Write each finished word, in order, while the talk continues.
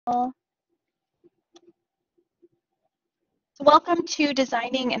So welcome to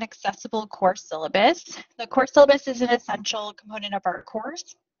Designing an Accessible Course Syllabus. The course syllabus is an essential component of our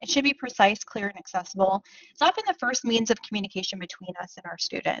course. It should be precise, clear, and accessible. It's often the first means of communication between us and our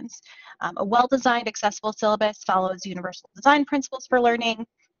students. A well-designed, accessible syllabus follows universal design principles for learning,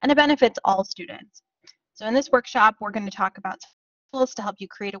 and it benefits all students. So in this workshop, we're going to talk about tools to help you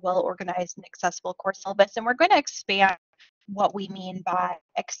create a well-organized and accessible course syllabus, and we're going to expand what we mean by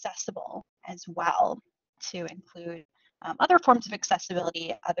accessible as well to include other forms of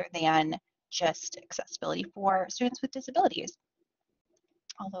accessibility other than just accessibility for students with disabilities,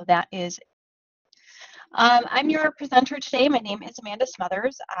 although that is. I'm your presenter today. My name is Amanda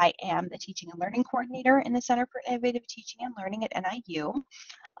Smothers. I am the Teaching and Learning Coordinator in the Center for Innovative Teaching and Learning at NIU.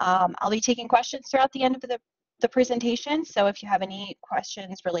 I'll be taking questions throughout the end of the presentation, so if you have any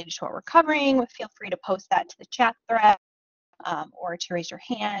questions related to what we're covering, feel free to post that to the chat thread or to raise your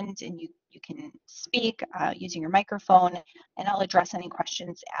hand, and you can speak using your microphone, and I'll address any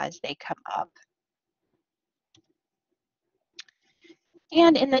questions as they come up.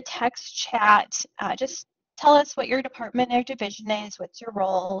 And in the text chat, just tell us what your department or division is, what's your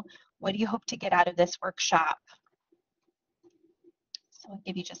role, what do you hope to get out of this workshop? So I'll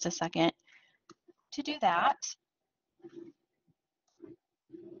give you just a second to do that.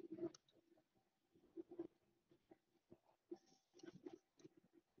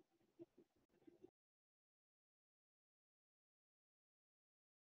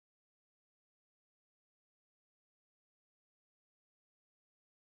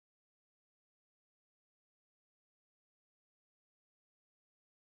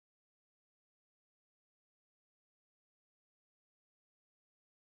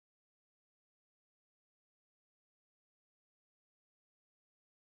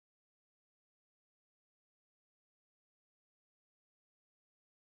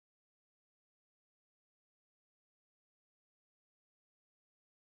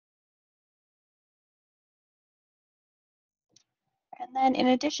 And then in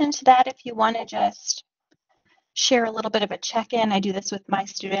addition to that, if you want to just share a little bit of a check-in, I do this with my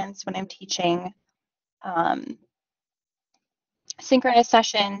students when I'm teaching synchronous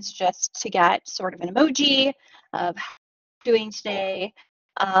sessions, just to get sort of an emoji of how you're doing today.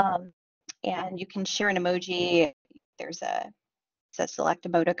 And you can share an emoji. There's a select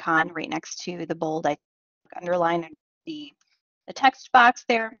emoticon right next to the bold underline the text box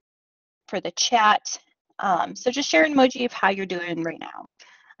there for the chat. So just share an emoji of how you're doing right now.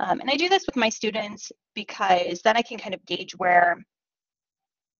 And I do this with my students because then I can kind of gauge where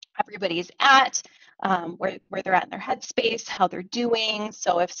everybody's at, where they're at in their headspace, how they're doing.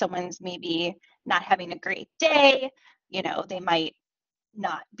 So if someone's maybe not having a great day, you know, they might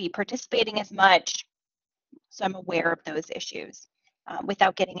not be participating as much. So I'm aware of those issues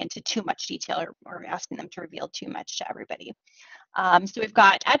without getting into too much detail or asking them to reveal too much to everybody. So we've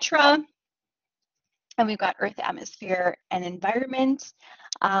got ETRA, and we've got Earth, Atmosphere, and Environment.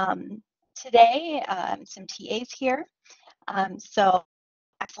 Today, some TAs here. So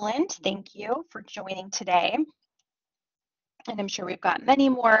excellent, thank you for joining today. And I'm sure we've got many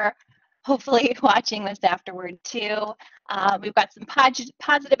more hopefully watching this afterward too. We've got some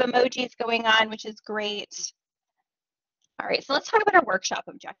positive emojis going on, which is great. All right, so let's talk about our workshop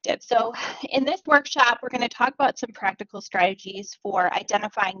objectives. So in this workshop, we're going to talk about some practical strategies for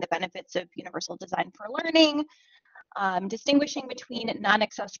identifying the benefits of universal design for learning, distinguishing between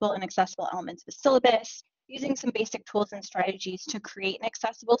non-accessible and accessible elements of the syllabus, using some basic tools and strategies to create an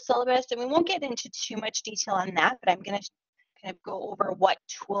accessible syllabus. And we won't get into too much detail on that, but I'm going to kind of go over what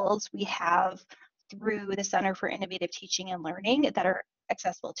tools we have through the Center for Innovative Teaching and Learning that are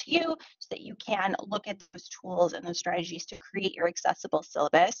accessible to you so that you can look at those tools and those strategies to create your accessible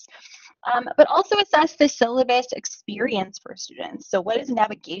syllabus. But also assess the syllabus experience for students. So what is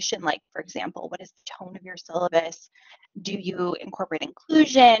navigation like, for example? What is the tone of your syllabus? Do you incorporate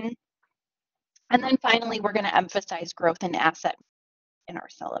inclusion? And then finally, we're going to emphasize growth and asset in our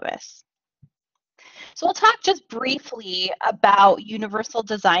syllabus. So we'll talk just briefly about universal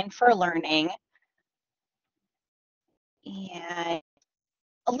design for learning and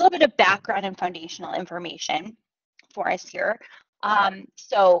a little bit of background and foundational information for us here.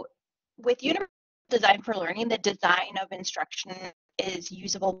 So with universal design for learning, the design of instruction is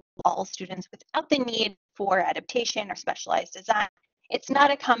usable to all students without the need for adaptation or specialized design. It's not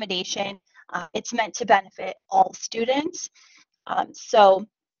accommodation. It's meant to benefit all students. So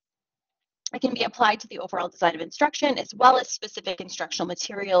it can be applied to the overall design of instruction as well as specific instructional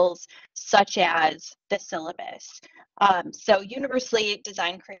materials such as the syllabus. So universally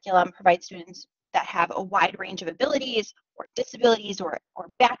designed curriculum provides students that have a wide range of abilities or disabilities or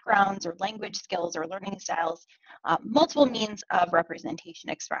backgrounds or language skills or learning styles, multiple means of representation,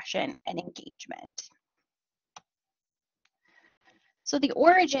 expression, and engagement. So the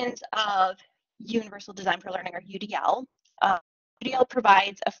origins of Universal Design for Learning, or UDL. UDL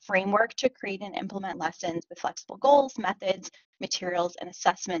provides a framework to create and implement lessons with flexible goals, methods, materials, and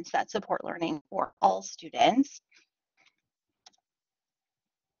assessments that support learning for all students.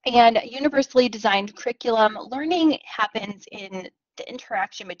 And universally designed curriculum, learning happens in the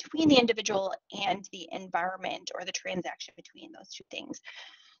interaction between the individual and the environment, or the transaction between those two things.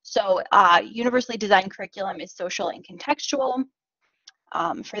 So universally designed curriculum is social and contextual.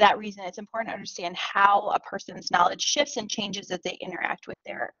 For that reason, it's important to understand how a person's knowledge shifts and changes as they interact with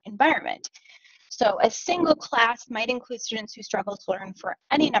their environment. So a single class might include students who struggle to learn for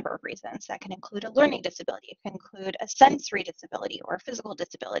any number of reasons. That can include a learning disability, it can include a sensory disability or a physical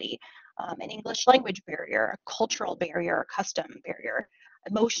disability, an English language barrier, a cultural barrier, a custom barrier,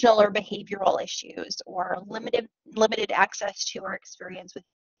 emotional or behavioral issues, or limited access to or experience with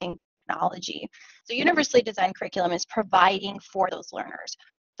technology. So universally designed curriculum is providing for those learners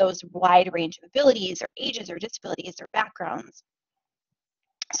those wide range of abilities or ages or disabilities or backgrounds,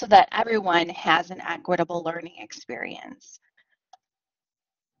 so that everyone has an equitable learning experience.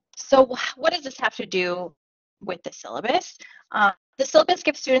 So what does this have to do with the syllabus? The syllabus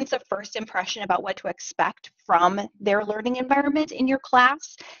gives students a first impression about what to expect from their learning environment in your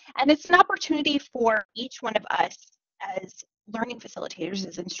class, and it's an opportunity for each one of us as learning facilitators,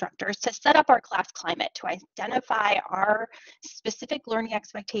 as instructors, to set up our class climate, to identify our specific learning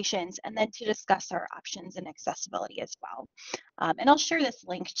expectations, and then to discuss our options and accessibility as well. And I'll share this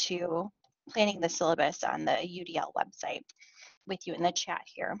link to planning the syllabus on the UDL website with you in the chat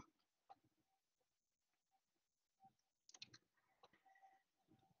here.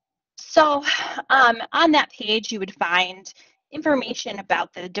 So on that page, you would find information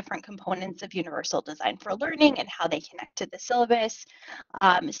about the different components of Universal Design for Learning and how they connect to the syllabus.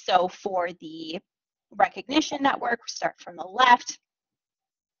 So for the recognition network, we start from the left,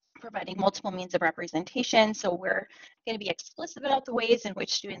 providing multiple means of representation. So we're going to be explicit about the ways in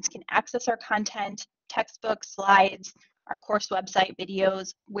which students can access our content, textbooks, slides, our course website,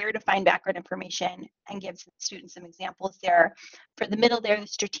 videos, where to find background information, and give students some examples there. For the middle there, the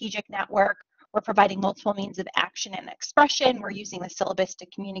strategic network, we're providing multiple means of action and expression. We're using the syllabus to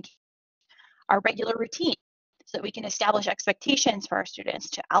communicate our regular routine so that we can establish expectations for our students,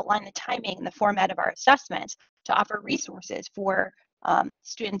 to outline the timing and the format of our assessments, to offer resources for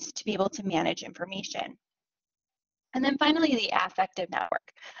students to be able to manage information. And then finally, the affective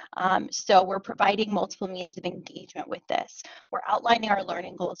network. So we're providing multiple means of engagement with this. We're outlining our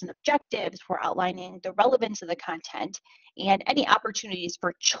learning goals and objectives. We're outlining the relevance of the content and any opportunities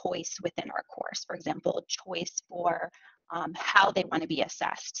for choice within our course. For example, choice for how they want to be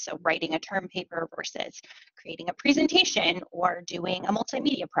assessed. So writing a term paper versus creating a presentation or doing a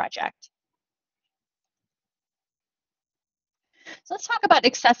multimedia project. So let's talk about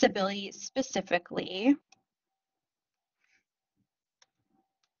accessibility specifically.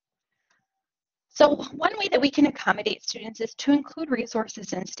 So one way that we can accommodate students is to include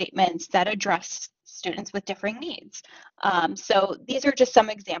resources and statements that address students with differing needs. So these are just some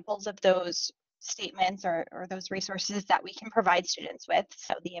examples of those statements or those resources that we can provide students with.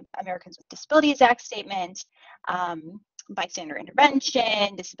 So the Americans with Disabilities Act statement, bystander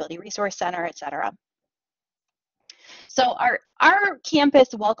intervention, Disability Resource Center, et cetera. So our campus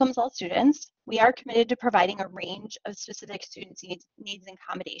welcomes all students. We are committed to providing a range of specific students' needs and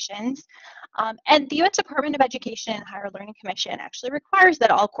accommodations. And the U.S. Department of Education and Higher Learning Commission actually requires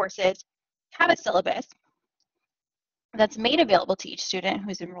that all courses have a syllabus that's made available to each student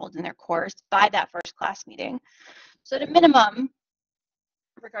who's enrolled in their course by that first class meeting. So at a minimum,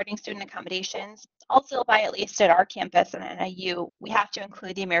 regarding student accommodations, also by at least at our campus and NIU, we have to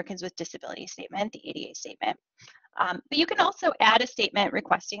include the Americans with Disabilities statement, the ADA statement. But you can also add a statement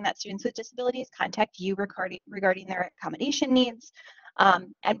requesting that students with disabilities contact you regarding their accommodation needs,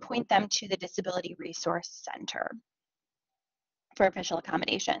 and point them to the Disability Resource Center for official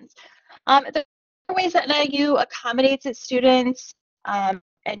accommodations. The ways that NIU accommodates its students, and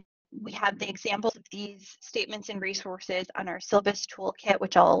we have the examples of these statements and resources on our syllabus toolkit,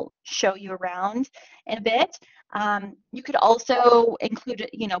 which I'll show you around in a bit. You could also include,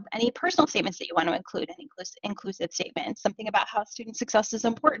 any personal statements that you want to include, any inclusive statements, something about how student success is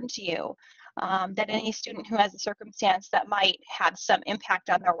important to you, that any student who has a circumstance that might have some impact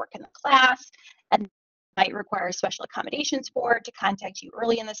on their work in the class and might require special accommodations for, to contact you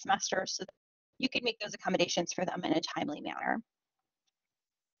early in the semester so that you can make those accommodations for them in a timely manner.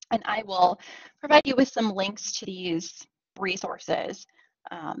 And I will provide you with some links to these resources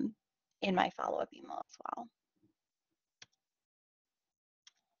in my follow-up email as well.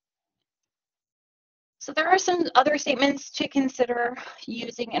 So there are some other statements to consider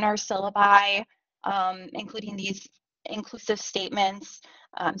using in our syllabi, including these inclusive statements.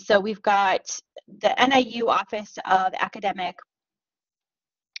 So we've got the NIU Office of Academic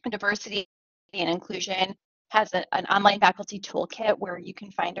Diversity and Inclusion has an online faculty toolkit where you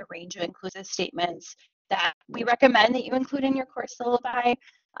can find a range of inclusive statements that we recommend that you include in your course syllabi.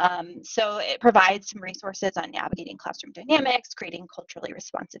 So it provides some resources on navigating classroom dynamics, creating culturally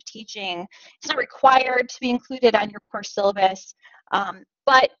responsive teaching. It's not required to be included on your course syllabus,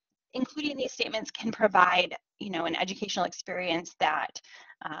 but including these statements can provide, an educational experience that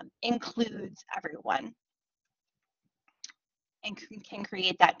includes everyone and can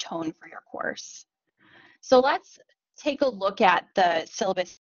create that tone for your course. So let's take a look at the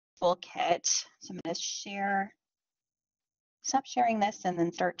syllabus toolkit. So I'm going to stop sharing this and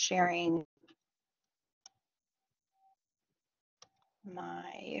then start sharing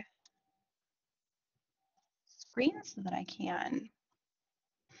my screen so that I can.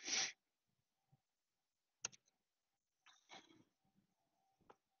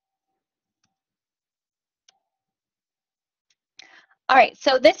 All right,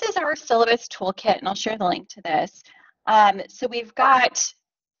 so this is our syllabus toolkit, and I'll share the link to this. So we've got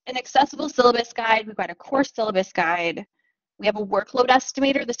an accessible syllabus guide, we've got a course syllabus guide, we have a workload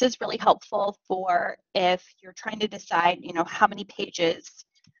estimator. This is really helpful for if you're trying to decide, how many pages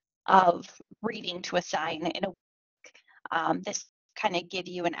of reading to assign in a week. This kind of give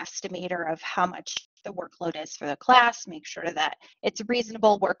you an estimator of how much the workload is for the class, make sure that it's a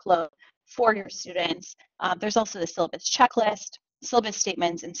reasonable workload for your students. There's also the syllabus checklist, syllabus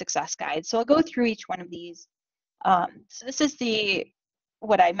statements, and success guides. So I'll go through each one of these. So this is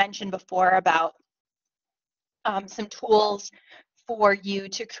what I mentioned before about some tools for you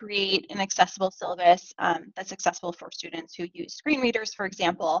to create an accessible syllabus that's accessible for students who use screen readers, for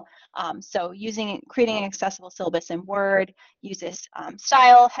example. So creating an accessible syllabus in Word uses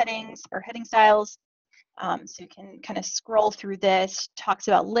style headings or heading styles. So you can kind of scroll through this, talks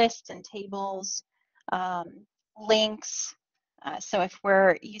about lists and tables, links. So if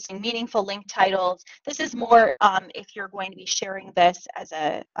we're using meaningful link titles, this is more if you're going to be sharing this as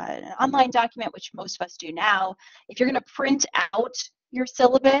an online document, which most of us do now. If you're going to print out your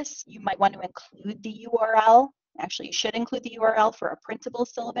syllabus, you might want to include the URL. Actually, you should include the URL for a printable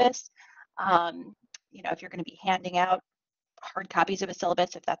syllabus. If you're going to be handing out hard copies of a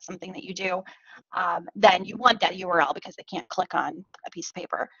syllabus, if that's something that you do, then you want that URL because they can't click on a piece of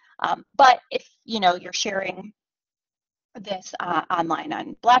paper. But if you're sharing this online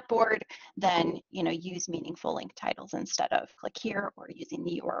on Blackboard, then use meaningful link titles instead of click here or using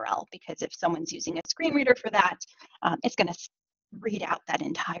the URL, because if someone's using a screen reader for that, it's going to read out that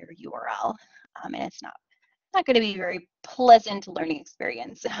entire URL, and it's not going to be a very pleasant learning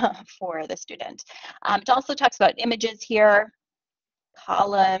experience for the student. It also talks about images here,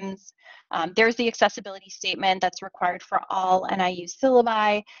 columns. There's the accessibility statement that's required for all NIU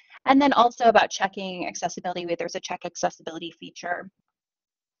syllabi. And then also about checking accessibility. There's a check accessibility feature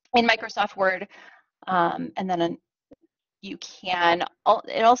in Microsoft Word. And then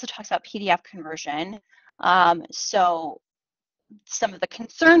it also talks about PDF conversion. So some of the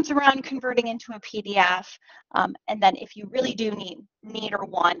concerns around converting into a PDF. And then if you really do need or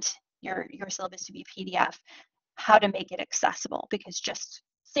want your syllabus to be PDF, how to make it accessible, because just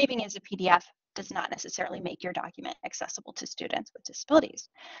saving as a PDF does not necessarily make your document accessible to students with disabilities.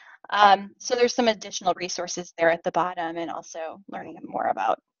 So there's some additional resources there at the bottom, and also learning more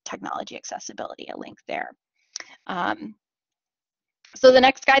about technology accessibility, a link there. So the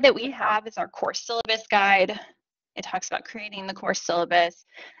next guide that we have is our course syllabus guide. It talks about creating the course syllabus,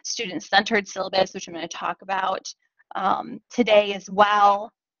 student-centered syllabus, which I'm going to talk about today as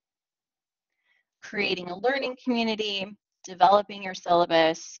well. Creating a learning community, developing your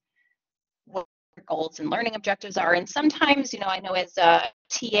syllabus, what your goals and learning objectives are. And sometimes, I know as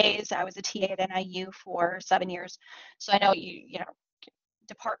TAs, I was a TA at NIU for 7 years. So I know,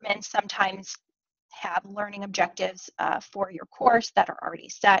 departments sometimes have learning objectives for your course that are already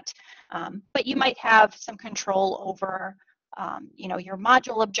set. But you might have some control over your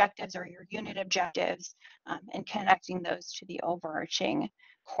module objectives or your unit objectives, and connecting those to the overarching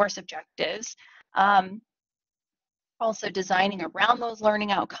course objectives. Also designing around those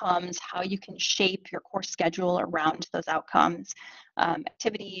learning outcomes, how you can shape your course schedule around those outcomes,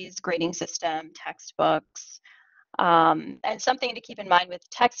 activities, grading system, textbooks. And something to keep in mind with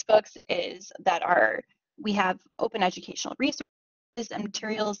textbooks is that we have open educational resources and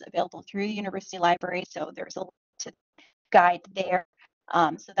materials available through the university library. So there's a guide there.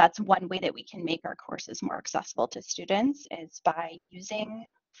 So that's one way that we can make our courses more accessible to students is by using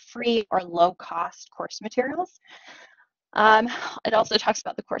free or low cost course materials. It also talks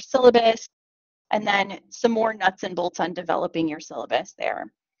about the course syllabus and then some more nuts and bolts on developing your syllabus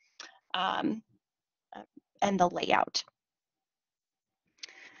there and the layout.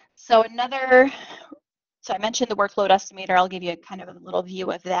 So I mentioned the workload estimator. I'll give you kind of a little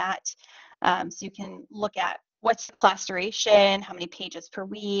view of that. So you can look at what's the class duration, how many pages per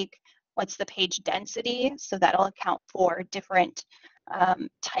week, what's the page density. So that'll account for different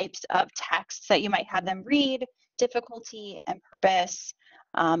types of texts that you might have them read, difficulty and purpose.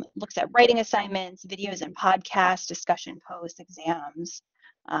 Looks at writing assignments, videos and podcasts, discussion posts, exams.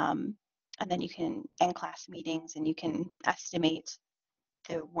 And then you can end class meetings and you can estimate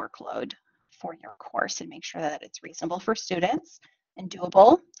the workload for your course and make sure that it's reasonable for students and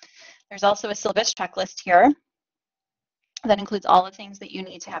doable. There's also a syllabus checklist here that includes all the things that you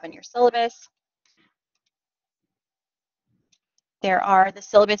need to have in your syllabus. There are the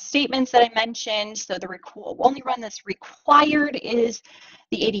syllabus statements that I mentioned. So the only run that's required is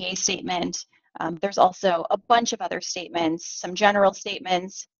the ADA statement. There's also a bunch of other statements, some general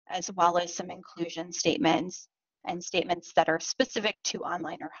statements, as well as some inclusion statements and statements that are specific to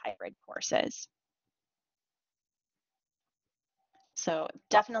online or hybrid courses. So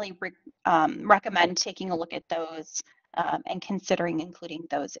definitely recommend taking a look at those and considering including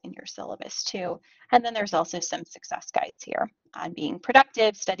those in your syllabus too. And then there's also some success guides here on being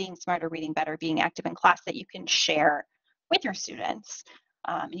productive, studying smarter, reading better, being active in class that you can share with your students.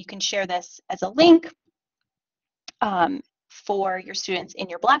 You can share this as a link for your students in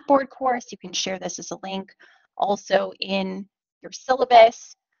your Blackboard course. You can share this as a link also in your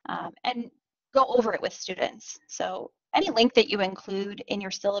syllabus and go over it with students. So any link that you include in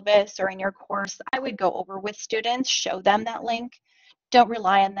your syllabus or in your course, I would go over with students, show them that link. Don't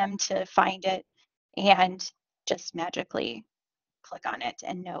rely on them to find it and just magically click on it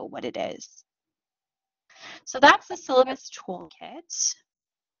and know what it is. So that's the syllabus toolkit.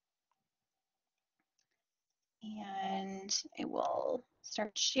 And I will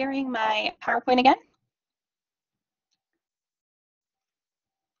start sharing my PowerPoint again.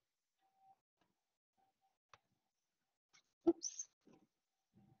 Oops,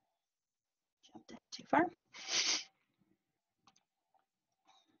 jumped too far.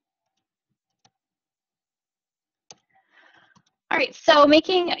 All right, so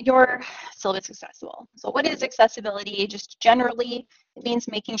making your syllabus accessible. So what is accessibility? Just generally, it means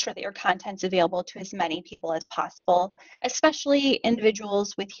making sure that your content's available to as many people as possible, especially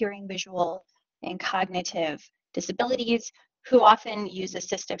individuals with hearing, visual, and cognitive disabilities who often use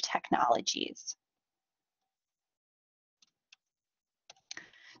assistive technologies.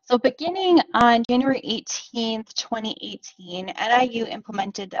 So beginning on January 18th, 2018, NIU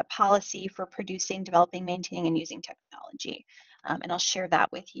implemented a policy for producing, developing, maintaining, and using technology. And I'll share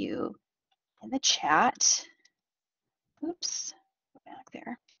that with you in the chat. Oops, go back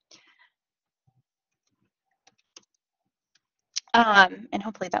there. And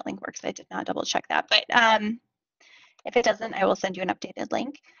hopefully that link works. I did not double check that, but if it doesn't, I will send you an updated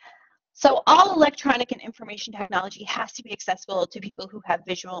link. So all electronic and information technology has to be accessible to people who have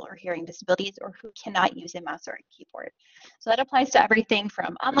visual or hearing disabilities or who cannot use a mouse or a keyboard. So that applies to everything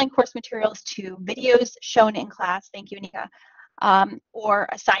from online course materials to videos shown in class, thank you, Anika, or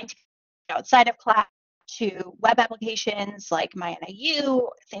assigned outside of class, to web applications like MyNIU,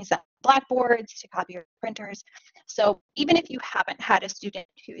 things like blackboards, to copier printers. So even if you haven't had a student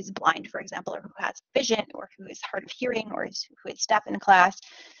who is blind, for example, or who has vision, or who is hard of hearing, or who is deaf in class,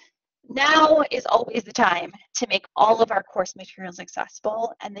 now is always the time to make all of our course materials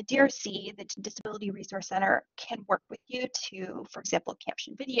accessible, and the DRC, the Disability Resource Center, can work with you to, for example,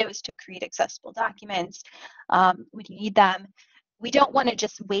 caption videos, to create accessible documents when you need them. We don't want to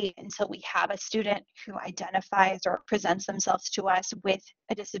just wait until we have a student who identifies or presents themselves to us with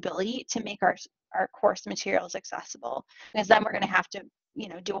a disability to make our course materials accessible, because then we're going to have to,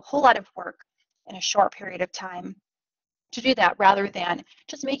 do a whole lot of work in a short period of time to do that, rather than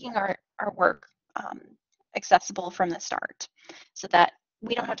just making our work accessible from the start, so that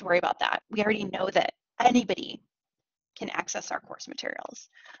we don't have to worry about that. We already know that anybody can access our course materials.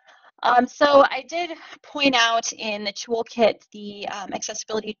 So I did point out in the toolkit the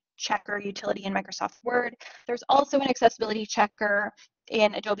accessibility checker utility in Microsoft Word. There's also an accessibility checker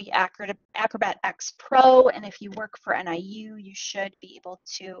in Adobe Acrobat X Pro, and if you work for NIU, you should be able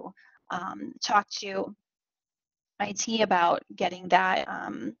to talk to IT about getting that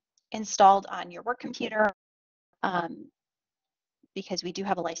installed on your work computer. because we do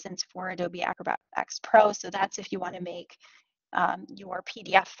have a license for Adobe Acrobat X Pro. So that's if you want to make your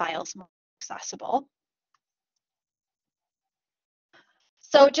PDF files more accessible.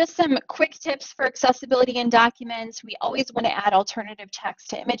 So just some quick tips for accessibility in documents. We always want to add alternative text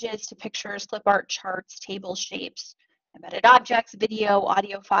to images, to pictures, clip art, charts, table shapes, embedded objects, video,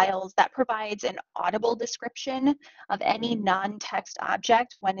 audio files. That provides an audible description of any non-text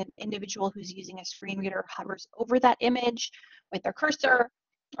object when an individual who's using a screen reader hovers over that image with their cursor,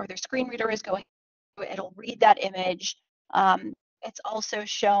 or their screen reader is going, it'll read that image. It's also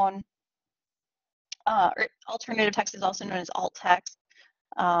shown, or alternative text is also known as alt text.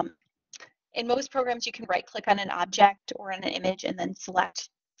 In most programs, you can right-click on an object or on an image and then select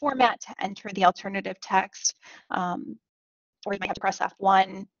format to enter the alternative text, or you might have to press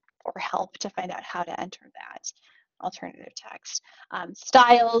F1 or help to find out how to enter that alternative text.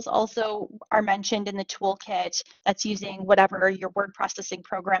 Styles also are mentioned in the toolkit. That's using whatever your word processing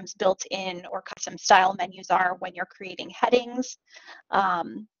program's built in or custom style menus are when you're creating headings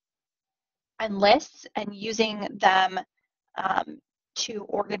and lists, and using them to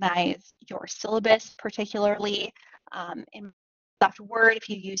organize your syllabus, particularly in Microsoft Word. If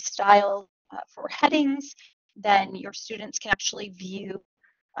you use styles for headings, then your students can actually view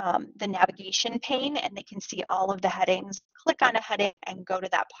the navigation pane, and they can see all of the headings, click on a heading, and go to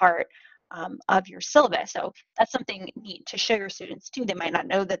that part of your syllabus. So that's something neat to show your students too. They might not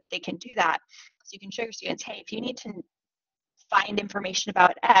know that they can do that. So you can show your students, hey, if you need to find information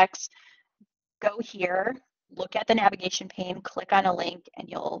about X, go here, look at the navigation pane, click on a link, and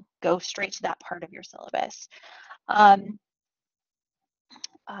you'll go straight to that part of your syllabus.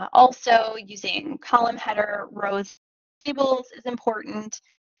 Also, using column header, rows, tables is important.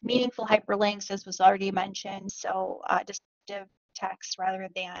 Meaningful hyperlinks, as was already mentioned, so descriptive text rather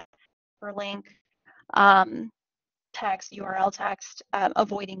than hyperlink text, URL text,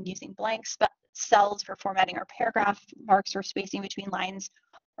 avoiding using blank cells for formatting or paragraph marks or spacing between lines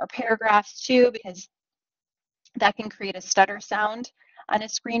or paragraphs too, because that can create a stutter sound on a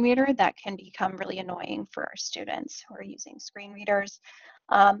screen reader that can become really annoying for our students who are using screen readers.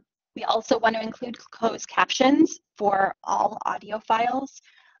 We also want to include closed captions for all audio files.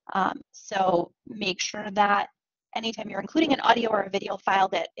 So make sure that anytime you're including an audio or a video file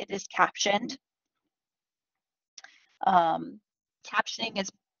that it is captioned. Captioning is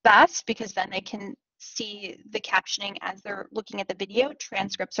best because then they can see the captioning as they're looking at the video.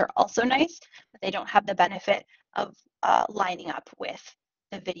 Transcripts are also nice, but they don't have the benefit of lining up with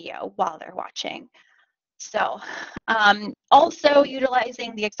the video while they're watching. So also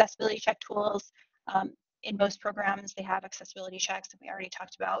utilizing the accessibility check tools. In most programs, they have accessibility checks, and we already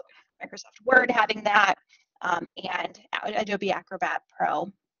talked about Microsoft Word having that, and Adobe Acrobat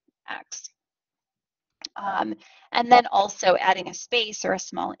Pro X. And then also adding a space or a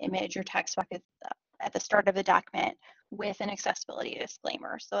small image or text bucket at the start of the document with an accessibility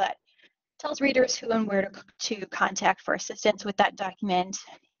disclaimer. So that tells readers who and where to contact for assistance with that document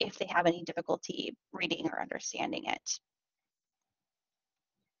if they have any difficulty reading or understanding it.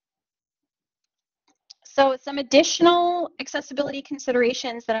 So some additional accessibility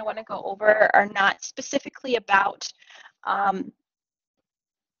considerations that I want to go over are not specifically about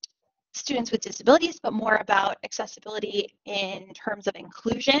students with disabilities, but more about accessibility in terms of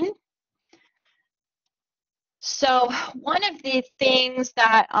inclusion. So one of the things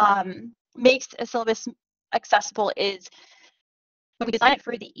that makes a syllabus accessible is when we design it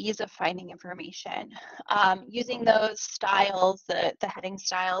for the ease of finding information. Using those styles, the heading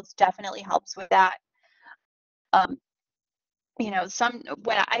styles, definitely helps with that. You know,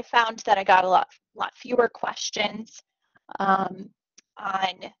 when I found that I got a lot fewer questions on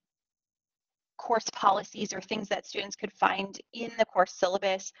course policies or things that students could find in the course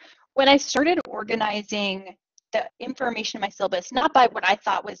syllabus when I started organizing the information in my syllabus, not by what I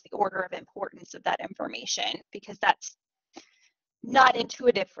thought was the order of importance of that information, because that's not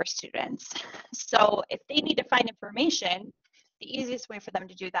intuitive for students. So if they need to find information, the easiest way for them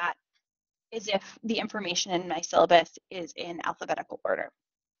to do that is if the information in my syllabus is in alphabetical order.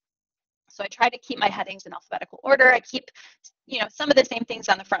 So I try to keep my headings in alphabetical order. I keep, you know, some of the same things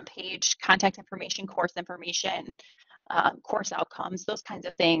on the front page: contact information, course outcomes, those kinds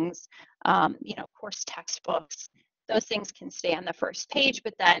of things, you know, course textbooks. Those things can stay on the first page,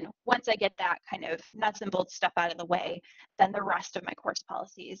 but then once I get that kind of nuts and bolts stuff out of the way, then the rest of my course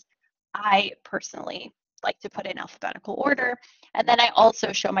policies, I personally like to put in alphabetical order. And then I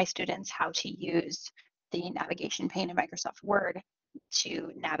also show my students how to use the navigation pane in Microsoft Word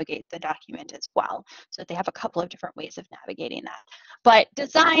to navigate the document as well. So they have a couple of different ways of navigating that. But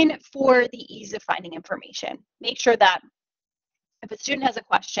design for the ease of finding information. Make sure that If a student has a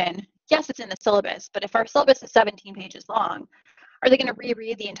question, yes, it's in the syllabus, but if our syllabus is 17 pages long, are they going to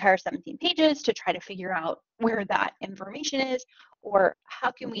reread the entire 17 pages to try to figure out where that information is? Or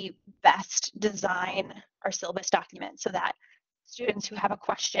how can we best design our syllabus document so that students who have a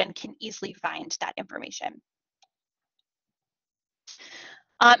question can easily find that information?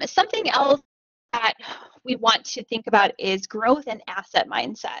 Something else that we want to think about is growth and asset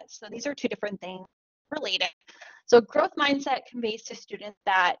mindset. So these are two different things related. So growth mindset conveys to students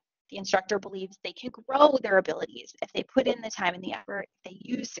that the instructor believes they can grow their abilities if they put in the time and the effort, if they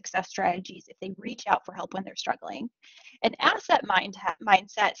use success strategies, if they reach out for help when they're struggling. An asset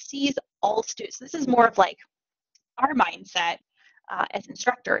mindset sees all students. This is more of like our mindset as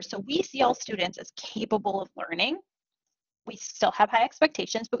instructors. So we see all students as capable of learning. We still have high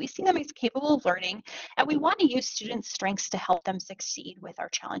expectations, but we see them as capable of learning, and we want to use students' strengths to help them succeed with our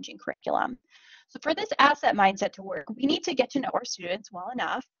challenging curriculum. So for this asset mindset to work, we need to get to know our students well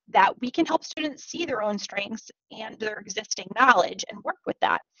enough that we can help students see their own strengths and their existing knowledge and work with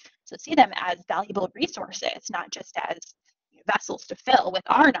that. So see them as valuable resources, not just as vessels to fill with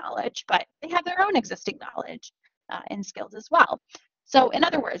our knowledge, but they have their own existing knowledge and skills as well. So in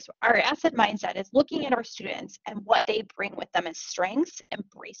other words, our asset mindset is looking at our students and what they bring with them as strengths,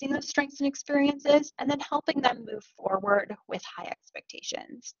 embracing those strengths and experiences, and then helping them move forward with high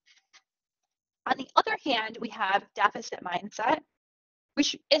expectations. On the other hand, we have deficit mindset,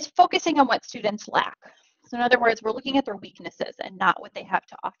 which is focusing on what students lack. So in other words, we're looking at their weaknesses and not what they have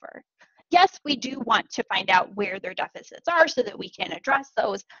to offer. Yes, we do want to find out where their deficits are so that we can address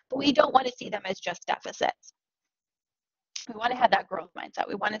those, but we don't want to see them as just deficits. We want to have that growth mindset.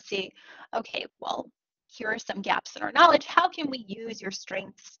 We want to see, okay, well, here are some gaps in our knowledge. How can we use your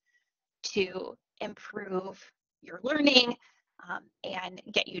strengths to improve your learning and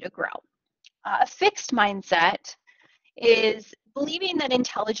get you to grow? A fixed mindset is believing that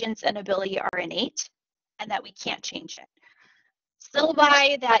intelligence and ability are innate and that we can't change it.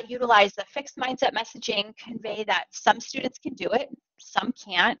 Syllabi that utilize the fixed mindset messaging convey that some students can do it, some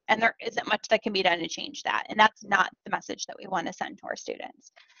can't, and there isn't much that can be done to change that. And that's not the message that we want to send to our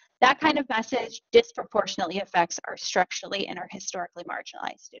students. That kind of message disproportionately affects our structurally and our historically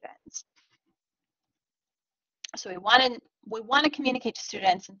marginalized students. So we want to communicate to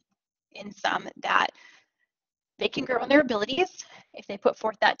students in some that they can grow in their abilities if they put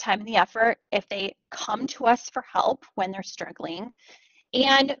forth that time and the effort, if they come to us for help when they're struggling.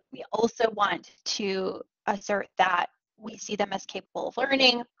 And we also want to assert that we see them as capable of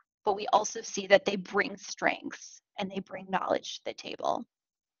learning, but we also see that they bring strengths and they bring knowledge to the table.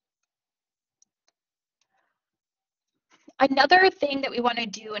 Another thing that we want to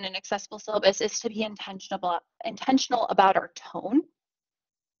do in an accessible syllabus is to be intentional about our tone.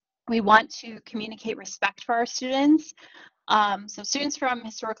 We want to communicate respect for our students. So students from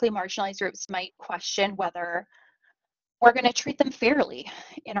historically marginalized groups might question whether we're going to treat them fairly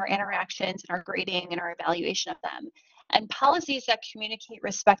in our interactions, in our grading, and our evaluation of them. And policies that communicate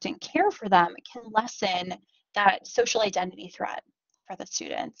respect and care for them can lessen that social identity threat for the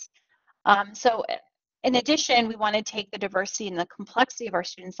students. So in addition, we want to take the diversity and the complexity of our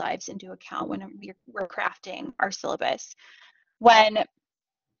students' lives into account when we're crafting our syllabus. When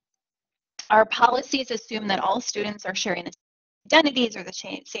our policies assume that all students are sharing the same identities or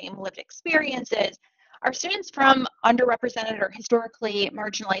the same lived experiences, our students from underrepresented or historically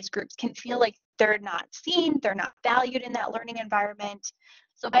marginalized groups can feel like they're not seen, they're not valued in that learning environment.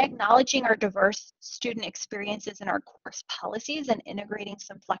 So by acknowledging our diverse student experiences in our course policies and integrating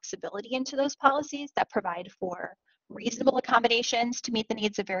some flexibility into those policies that provide for reasonable accommodations to meet the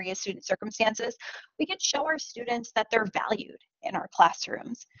needs of various student circumstances, we can show our students that they're valued in our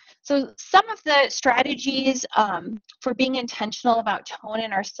classrooms. So some of the strategies for being intentional about tone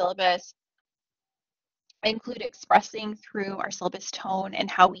in our syllabus include expressing through our syllabus tone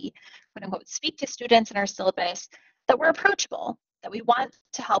and how we, quote unquote, speak to students in our syllabus that we're approachable, that we want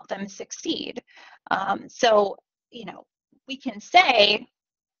to help them succeed. So, we can say,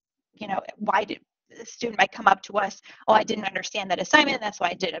 why did the student might come up to us, oh, I didn't understand that assignment, that's why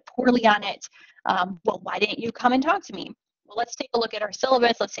I did it poorly on it. Well, why didn't you come and talk to me? Well, let's take a look at our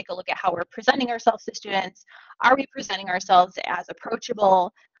syllabus. Let's take a look at how we're presenting ourselves to students. Are we presenting ourselves as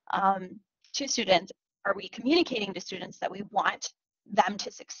approachable to students? Are we communicating to students that we want them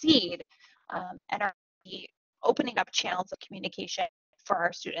to succeed? And are we opening up channels of communication for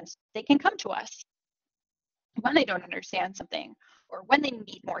our students? They can come to us when they don't understand something or when they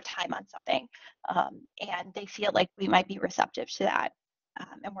need more time on something, and they feel like we might be receptive to that,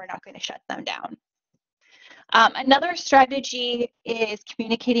 and we're not going to shut them down. Another strategy is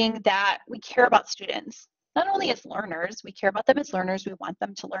communicating that we care about students. not only as learners, we care about them as learners, we want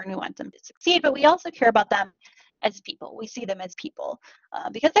them to learn, we want them to succeed, but we also care about them as people. We see them as people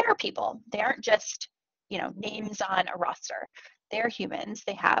because they are people. They aren't just, names on a roster. They're humans.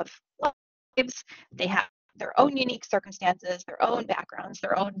 They have lives. They have their own unique circumstances, their own backgrounds,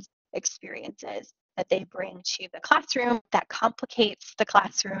 their own experiences that they bring to the classroom that complicates the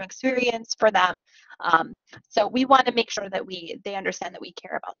classroom experience for them. So we want to make sure that they understand that we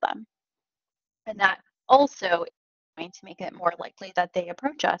care about them. And that also is going to make it more likely that they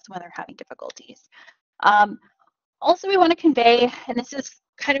approach us when they're having difficulties. Um, Also, we want to convey, and this is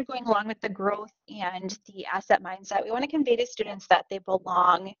kind of going along with the growth and the asset mindset, we want to convey to students that they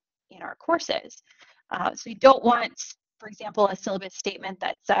belong in our courses. So we don't want, for example, a syllabus statement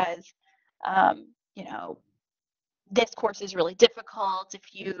that says, um, you know, this course is really difficult. If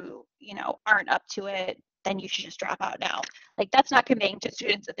you aren't up to it, then you should just drop out now. Like, that's not conveying to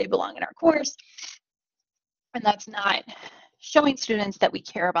students that they belong in our course. And that's not showing students that we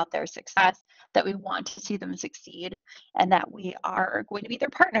care about their success, that we want to see them succeed, and that we are going to be their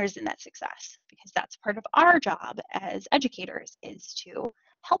partners in that success, because that's part of our job as educators, is to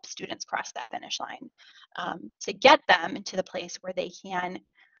help students cross that finish line, to get them into the place where they can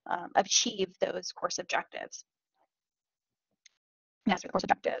achieve those course objectives. Master course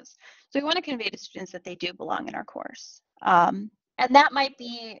objectives. So we want to convey to students that they do belong in our course. And that might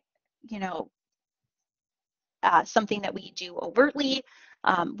be, something that we do overtly.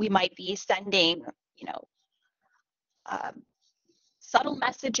 We might be sending, um, subtle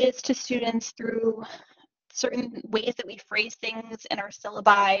messages to students through certain ways that we phrase things in our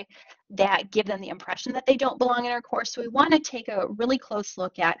syllabi that give them the impression that they don't belong in our course. So we want to take a really close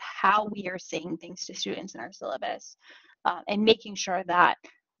look at how we are saying things to students in our syllabus, and making sure that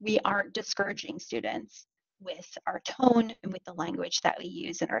we aren't discouraging students with our tone and with the language that we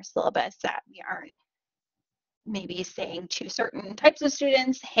use in our syllabus, that we aren't maybe saying to certain types of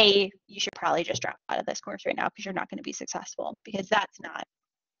students, hey, you should probably just drop out of this course right now because you're not going to be successful, because that's not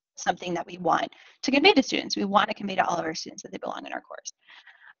something that we want to convey to students. We want to convey to all of our students that they belong in our course.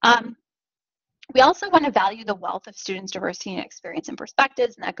 We also want to value the wealth of students' diversity and experience and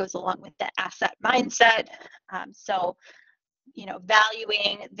perspectives, and that goes along with the asset mindset. So,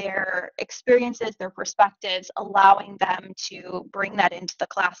 valuing their experiences, their perspectives, allowing them to bring that into the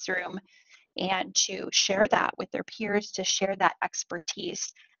classroom and to share that with their peers, to share that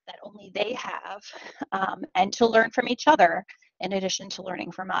expertise that only they have, and to learn from each other in addition to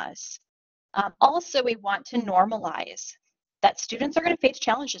learning from us. Also, we want to normalize that students are going to face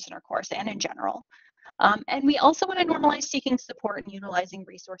challenges in our course and in general. And we also want to normalize seeking support and utilizing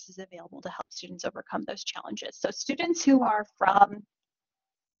resources available to help students overcome those challenges. So students who are from,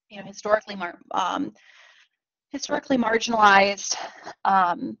 historically marginalized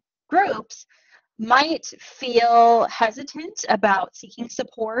groups might feel hesitant about seeking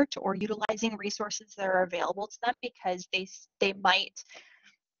support or utilizing resources that are available to them, because they might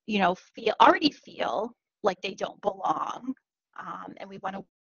already feel like they don't belong, and we want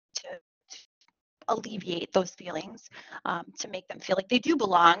to alleviate those feelings, to make them feel like they do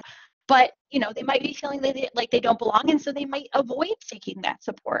belong. But they might be feeling like they don't belong, and so they might avoid seeking that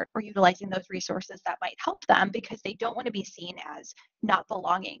support or utilizing those resources that might help them, because they don't want to be seen as not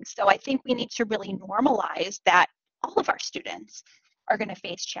belonging. So I think we need to really normalize that all of our students are going to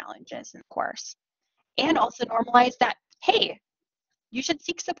face challenges in the course, and also normalize that, hey, you should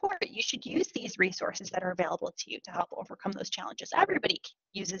seek support. You should use these resources that are available to you to help overcome those challenges. Everybody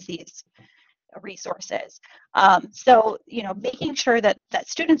uses these resources. So, making sure that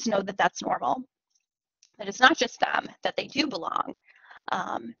students know that that's normal, that it's not just them, that they do belong.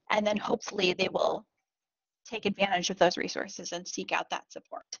 And then hopefully they will take advantage of those resources and seek out that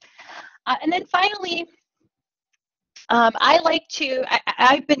support. And then finally,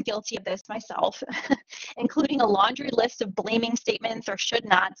 I've been guilty of this myself, including a laundry list of blaming statements or should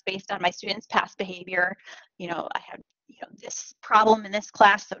nots based on my students' past behavior. I had, this problem in this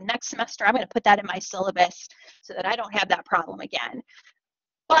class, so next semester I'm going to put that in my syllabus so that I don't have that problem again.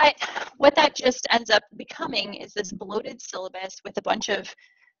 But what that just ends up becoming is this bloated syllabus with a bunch of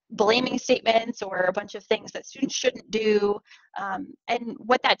blaming statements or a bunch of things that students shouldn't do. And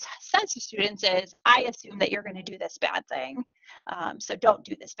what that says to students is, I assume that you're going to do this bad thing. So don't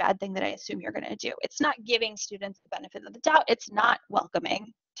do this bad thing that I assume you're going to do. It's not giving students the benefit of the doubt. It's not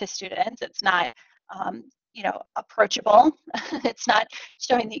welcoming to students. It's not, approachable. It's not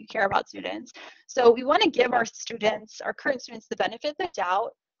showing that you care about students. So we want to give our current students, the benefit of the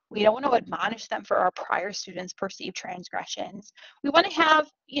doubt. We don't want to admonish them for our prior students' perceived transgressions. We want to have,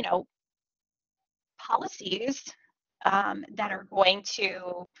 policies that are going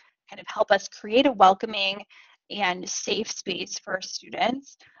to kind of help us create a welcoming and safe space for our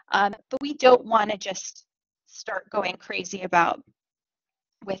students. But we don't want to just start going crazy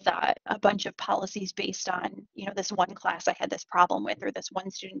with a bunch of policies based on, this one class I had this problem with, or this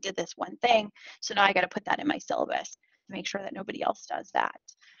one student did this one thing. So now I got to put that in my syllabus to make sure that nobody else does that.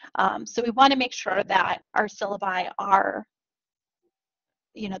 So we want to make sure that our syllabi are,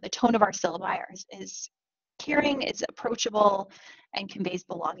 the tone of our syllabi is caring, is approachable, and conveys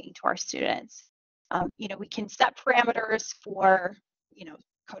belonging to our students. We can set parameters for,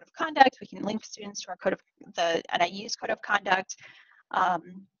 code of conduct. We can link students to the NIU's code of conduct.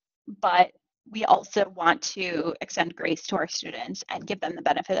 But we also want to extend grace to our students and give them the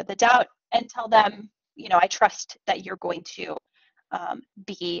benefit of the doubt and tell them, I trust that you're going to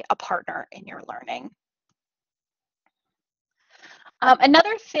be a partner in your learning.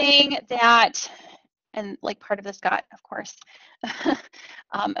 Another thing that, and like part of this got, of course,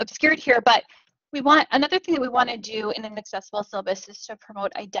 obscured here, but another thing that we want to do in an accessible syllabus is to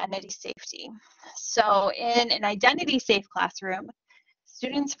promote identity safety. So in an identity safe classroom,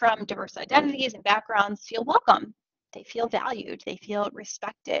 students from diverse identities and backgrounds feel welcome. They feel valued. They feel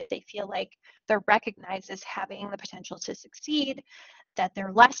respected. They feel like they're recognized as having the potential to succeed, that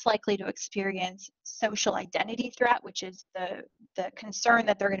they're less likely to experience social identity threat, which is the concern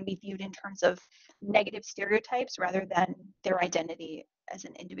that they're going to be viewed in terms of negative stereotypes rather than their identity as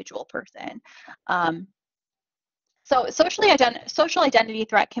an individual person. So social identity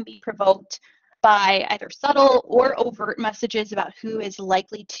threat can be provoked by either subtle or overt messages about who is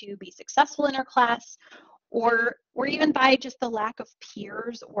likely to be successful in our class, or even by just the lack of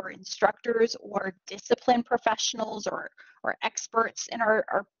peers or instructors or discipline professionals or experts in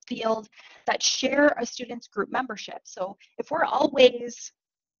our field that share a student's group membership. So if we're always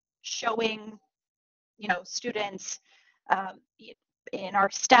showing, students in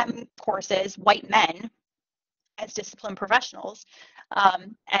our STEM courses, white men, as discipline professionals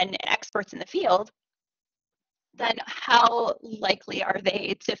and experts in the field, then how likely are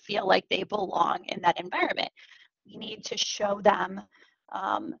they to feel like they belong in that environment? We need to show them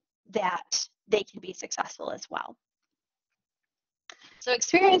that they can be successful as well. So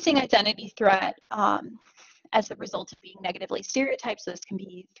experiencing identity threat as a result of being negatively stereotyped, so this can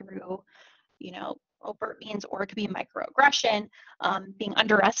be through, overt means, or it could be microaggression, being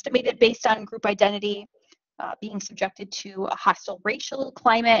underestimated based on group identity, being subjected to a hostile racial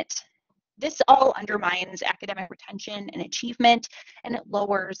climate. This all undermines academic retention and achievement, and it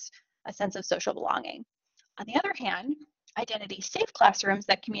lowers a sense of social belonging. On the other hand, identity-safe classrooms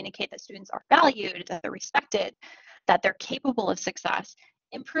that communicate that students are valued, that they're respected, that they're capable of success,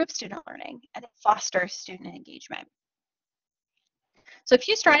 improve student learning, and it fosters student engagement. So a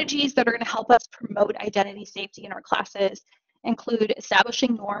few strategies that are going to help us promote identity safety in our classes include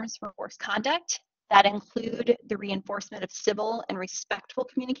establishing norms for course conduct that include the reinforcement of civil and respectful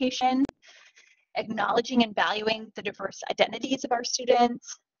communication, acknowledging and valuing the diverse identities of our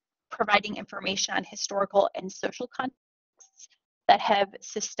students, providing information on historical and social contexts that have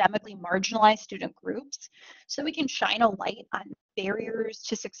systemically marginalized student groups, so we can shine a light on barriers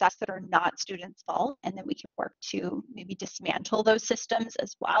to success that are not students' fault, and then we can work to maybe dismantle those systems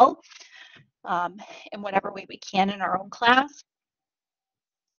as well in whatever way we can in our own class.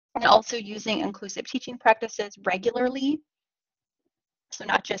 And also using inclusive teaching practices regularly. So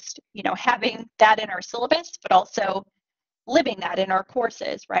not just, having that in our syllabus, but also living that in our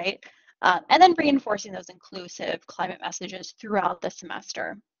courses, right? And then reinforcing those inclusive climate messages throughout the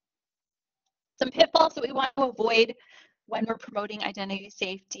semester. Some pitfalls that we want to avoid when we're promoting identity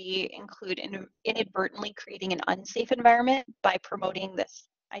safety include inadvertently creating an unsafe environment by promoting this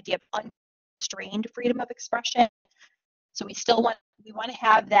idea of unrestrained freedom of expression. So we want to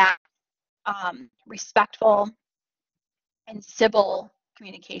have that respectful and civil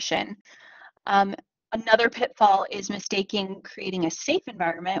communication. Another pitfall is mistaking creating a safe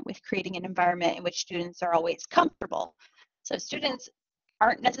environment with creating an environment in which students are always comfortable. So students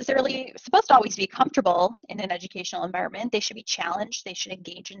aren't necessarily supposed to always be comfortable in an educational environment. They should be challenged. They should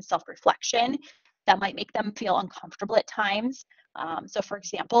engage in self-reflection. That might make them feel uncomfortable at times. So for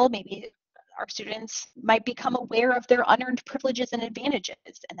example, maybe our students might become aware of their unearned privileges and advantages,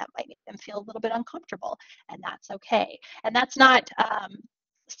 and that might make them feel a little bit uncomfortable, and that's okay. And that's not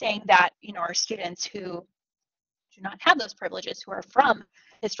saying that, our students who do not have those privileges, who are from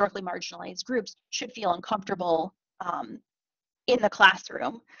historically marginalized groups, should feel uncomfortable in the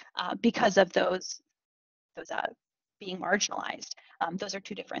classroom because of those being marginalized. Those are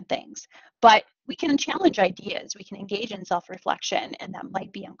two different things. But we can challenge ideas, we can engage in self-reflection, and that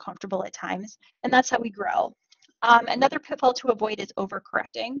might be uncomfortable at times, and that's how we grow. Another pitfall to avoid is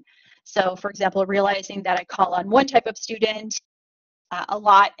overcorrecting. So for example, realizing that I call on one type of student a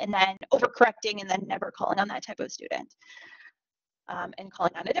lot and then overcorrecting and then never calling on that type of student and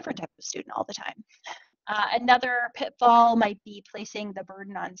calling on a different type of student all the time. Another pitfall might be placing the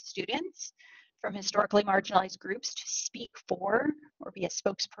burden on students from historically marginalized groups to speak for or be a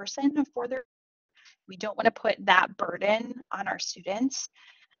spokesperson for their. We don't want to put that burden on our students.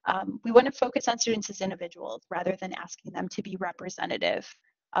 We want to focus on students as individuals rather than asking them to be representative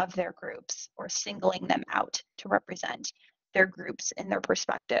of their groups or singling them out to represent their groups and their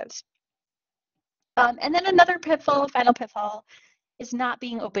perspectives. And then another pitfall, final pitfall, is not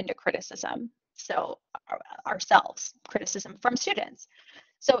being open to criticism. So ourselves, criticism from students.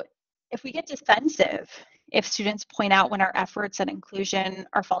 So if we get defensive, if students point out when our efforts at inclusion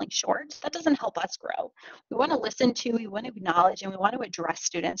are falling short, that doesn't help us grow. We want to listen to, we want to acknowledge, and we want to address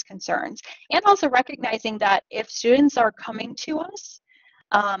students' concerns. And also recognizing that if students are coming to us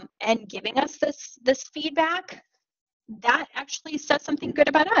and giving us this feedback, that actually says something good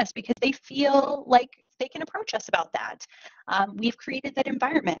about us because they feel like they can approach us about that. We've created that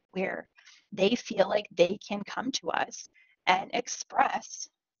environment where they feel like they can come to us and express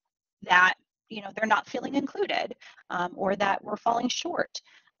that they're not feeling included or that we're falling short.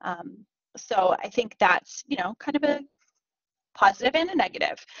 So I think that's kind of a positive and a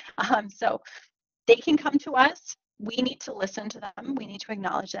negative. So they can come to us. We need to listen to them. We need to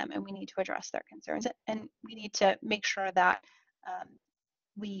acknowledge them, and we need to address their concerns. And we need to make sure that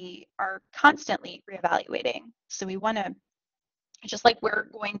we are constantly reevaluating. So we want to, just like we're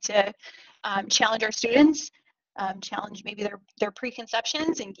going to challenge our students, challenge maybe their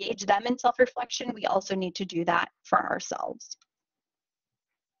preconceptions, engage them in self-reflection, we also need to do that for ourselves.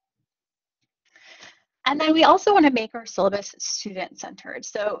 And then we also want to make our syllabus student-centered.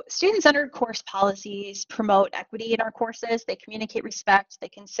 So student-centered course policies promote equity in our courses. They communicate respect. They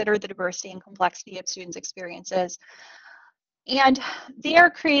consider the diversity and complexity of students' experiences. And they are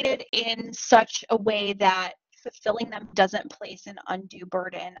created in such a way that fulfilling them doesn't place an undue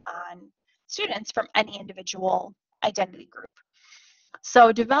burden on students from any individual identity group.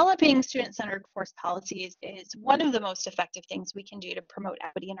 So developing student-centered course policies is one of the most effective things we can do to promote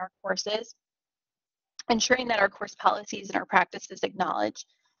equity in our courses. Ensuring that our course policies and our practices acknowledge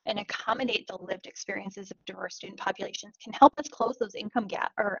and accommodate the lived experiences of diverse student populations can help us close those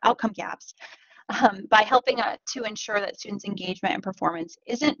outcome gaps by helping to ensure that students' engagement and performance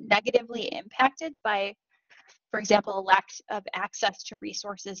isn't negatively impacted by, for example, a lack of access to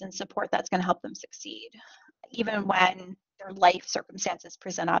resources and support that's going to help them succeed, even when their life circumstances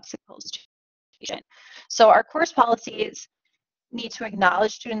present obstacles to education. So our course policies need to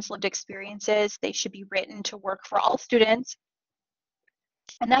acknowledge students' lived experiences. They should be written to work for all students.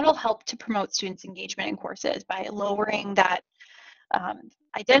 And that'll help to promote students' engagement in courses by lowering that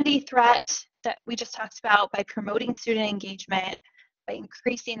identity threat that we just talked about, by promoting student engagement, by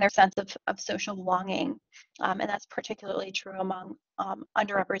increasing their sense of social belonging. And that's particularly true among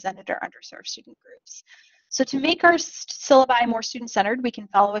underrepresented or underserved student groups. So to make our syllabi more student-centered, we can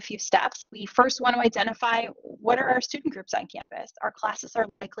follow a few steps. We first want to identify what are our student groups on campus. Our classes are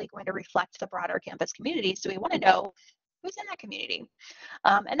likely going to reflect the broader campus community, so we want to know who's in that community.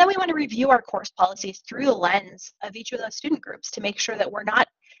 And then we want to review our course policies through the lens of each of those student groups to make sure that we're not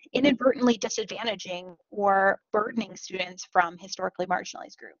inadvertently disadvantaging or burdening students from historically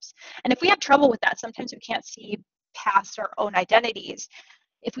marginalized groups. And if we have trouble with that, sometimes we can't see past our own identities.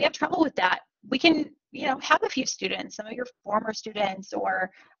 If we have trouble with that, we can, have a few students, some of your former students or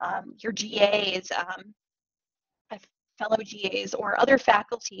your GAs, fellow GAs or other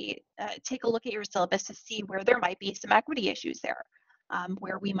faculty, take a look at your syllabus to see where there might be some equity issues there,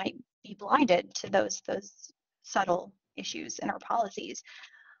 where we might be blinded to those subtle issues in our policies.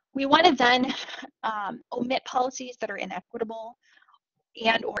 We want to then omit policies that are inequitable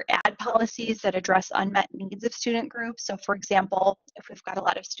and or add policies that address unmet needs of student groups. So for example, if we've got a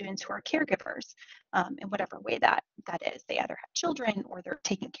lot of students who are caregivers, in whatever way that is, they either have children or they're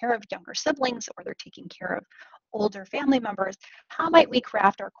taking care of younger siblings or they're taking care of older family members, how might we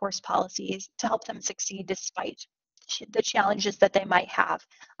craft our course policies to help them succeed despite the challenges that they might have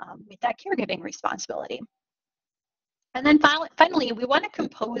with that caregiving responsibility? And then finally, we want to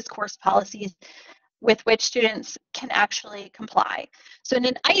compose course policies with which students can actually comply. So in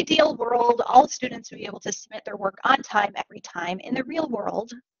an ideal world, all students would be able to submit their work on time every time. In the real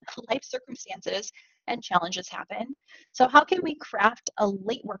world, life circumstances and challenges happen. So how can we craft a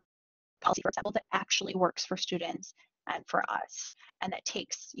late work policy, for example, that actually works for students and for us, and that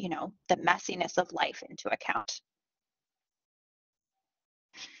takes, the messiness of life into account?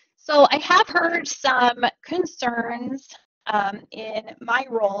 So I have heard some concerns in my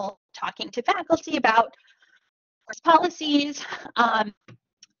role talking to faculty about course policies. Um,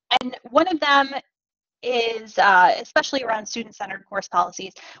 and one of them is, especially around student-centered course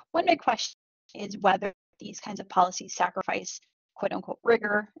policies, one big question is whether these kinds of policies sacrifice quote unquote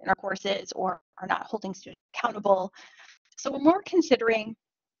rigor in our courses or are not holding students accountable. So when we're considering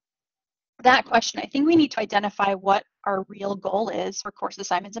that question, I think we need to identify what our real goal is for course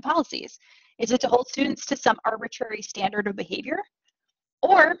assignments and policies. Is it to hold students to some arbitrary standard of behavior?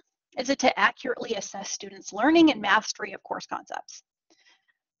 Or is it to accurately assess students' learning and mastery of course concepts?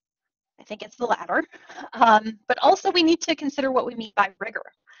 I think it's the latter. But also we need to consider what we mean by rigor.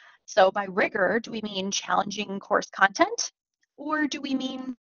 So by rigor, do we mean challenging course content? Or do we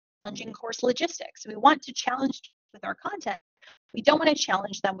mean challenging course logistics? We want to challenge with our content. We don't want to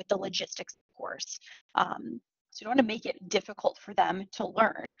challenge them with the logistics of the course. So we don't want to make it difficult for them to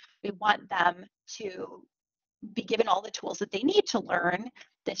learn. We want them to be given all the tools that they need to learn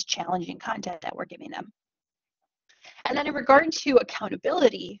this challenging content that we're giving them. And then in regard to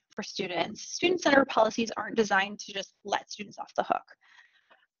accountability for students, student-centered policies aren't designed to just let students off the hook.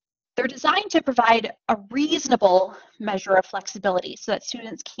 They're designed to provide a reasonable measure of flexibility so that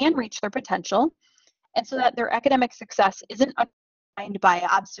students can reach their potential and so that their academic success isn't undermined by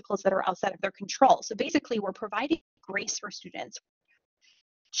obstacles that are outside of their control. So basically, we're providing grace for students,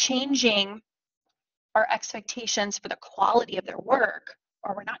 changing our expectations for the quality of their work,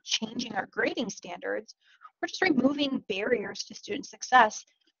 or we're not changing our grading standards. We're just removing barriers to student success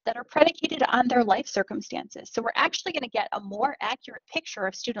that are predicated on their life circumstances. So we're actually going to get a more accurate picture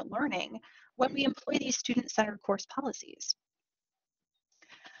of student learning when we employ these student-centered course policies.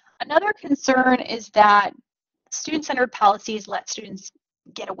 Another concern is that student-centered policies let students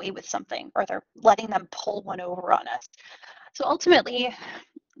get away with something, or they're letting them pull one over on us. So ultimately,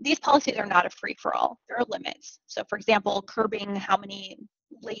 these policies are not a free-for-all. There are limits. So for example, curbing how many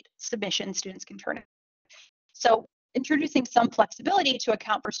late submission students can turn in. So introducing some flexibility to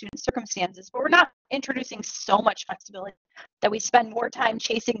account for student circumstances, but we're not introducing so much flexibility that we spend more time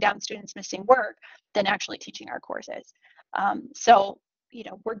chasing down students missing work than actually teaching our courses. So,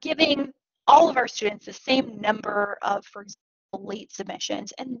 we're giving all of our students the same number of, for example, late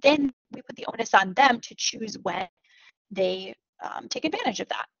submissions, and then we put the onus on them to choose when they take advantage of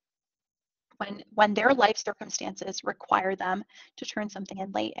that. When their life circumstances require them to turn something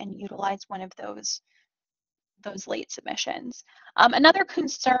in late and utilize one of those late submissions. Another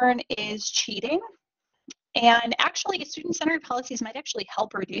concern is cheating. And actually, student-centered policies might actually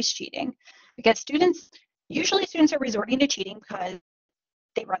help reduce cheating because usually students are resorting to cheating because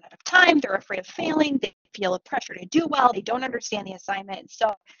they run out of time, they're afraid of failing, they feel a pressure to do well, they don't understand the assignment. So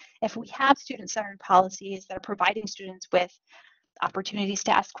if we have student-centered policies that are providing students with opportunities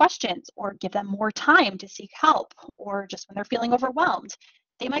to ask questions or give them more time to seek help, or just when they're feeling overwhelmed,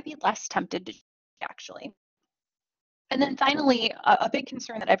 they might be less tempted to actually. And then finally, a big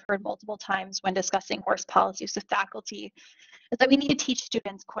concern that I've heard multiple times when discussing course policies with faculty is that we need to teach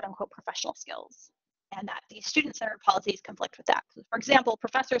students quote unquote professional skills, and that these student-centered policies conflict with that. So for example,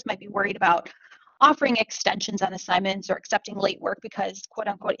 professors might be worried about offering extensions on assignments or accepting late work because quote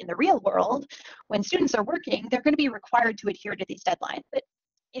unquote in the real world, when students are working, they're going to be required to adhere to these deadlines. But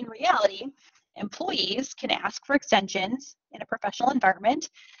in reality, employees can ask for extensions in a professional environment,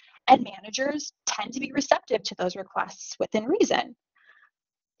 and managers tend to be receptive to those requests within reason.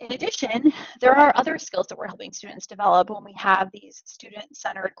 In addition, there are other skills that we're helping students develop when we have these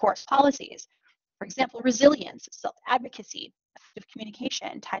student-centered course policies. For example, resilience, self-advocacy, effective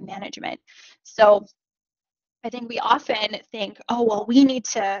communication, time management. So I think we often think, oh, well, we need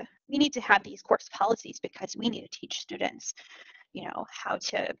to have these course policies because we need to teach students, how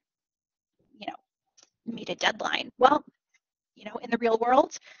to, meet a deadline. Well, in the real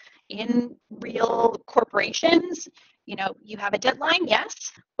world, in real corporations, you have a deadline,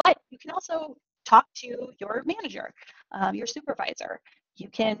 yes, but you can also talk to your manager, your supervisor. You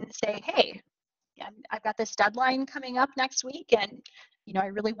can say, hey, I've got this deadline coming up next week, and I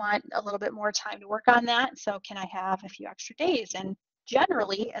really want a little bit more time to work on that. So can I have a few extra days? And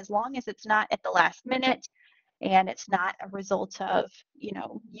generally, as long as it's not at the last minute and it's not a result of you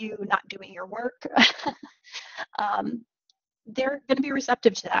not doing your work, they're going to be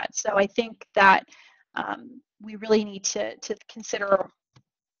receptive to that. So I think that we really need to consider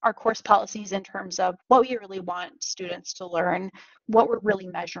our course policies in terms of what we really want students to learn, what we're really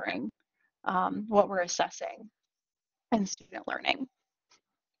measuring, what we're assessing in student learning.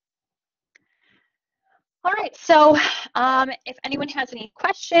 All right, so if anyone has any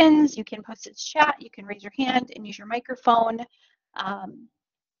questions, you can post it in chat, you can raise your hand and use your microphone.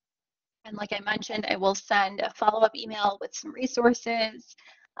 And like I mentioned, I will send a follow-up email with some resources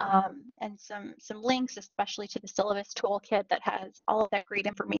and some links, especially to the syllabus toolkit that has all of that great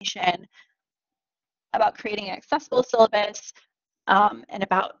information about creating an accessible syllabus and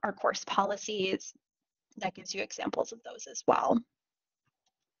about our course policies. That gives you examples of those as well.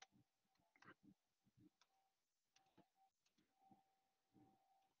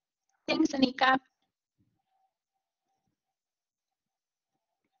 Thanks, Anika.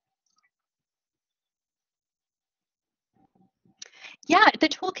 Yeah, the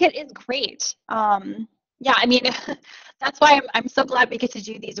toolkit is great. Yeah, I mean, that's why I'm so glad we get to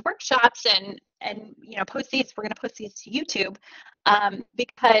do these workshops and post these. We're going to post these to YouTube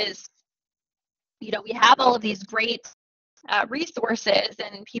because we have all of these great resources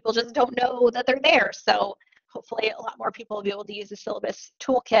and people just don't know that they're there. So hopefully a lot more people will be able to use the syllabus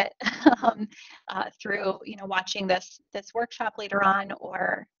toolkit through watching this workshop later on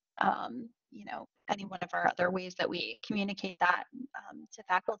or any one of our other ways that we communicate that to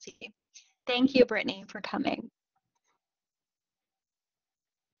faculty. Thank you, Brittany, for coming.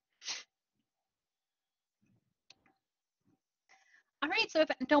 All right, so if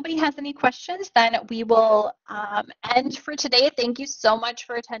nobody has any questions, then we will end for today. Thank you so much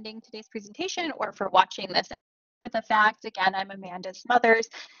for attending today's presentation or for watching this. The fact, again, I'm Amanda's Mothers,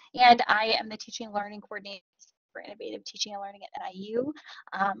 and I am the Teaching and Learning Coordinator for Innovative Teaching and Learning at NIU.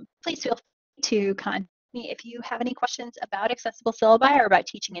 Please feel free to contact me if you have any questions about accessible syllabi or about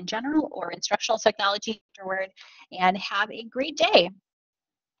teaching in general or instructional technology afterward, and have a great day.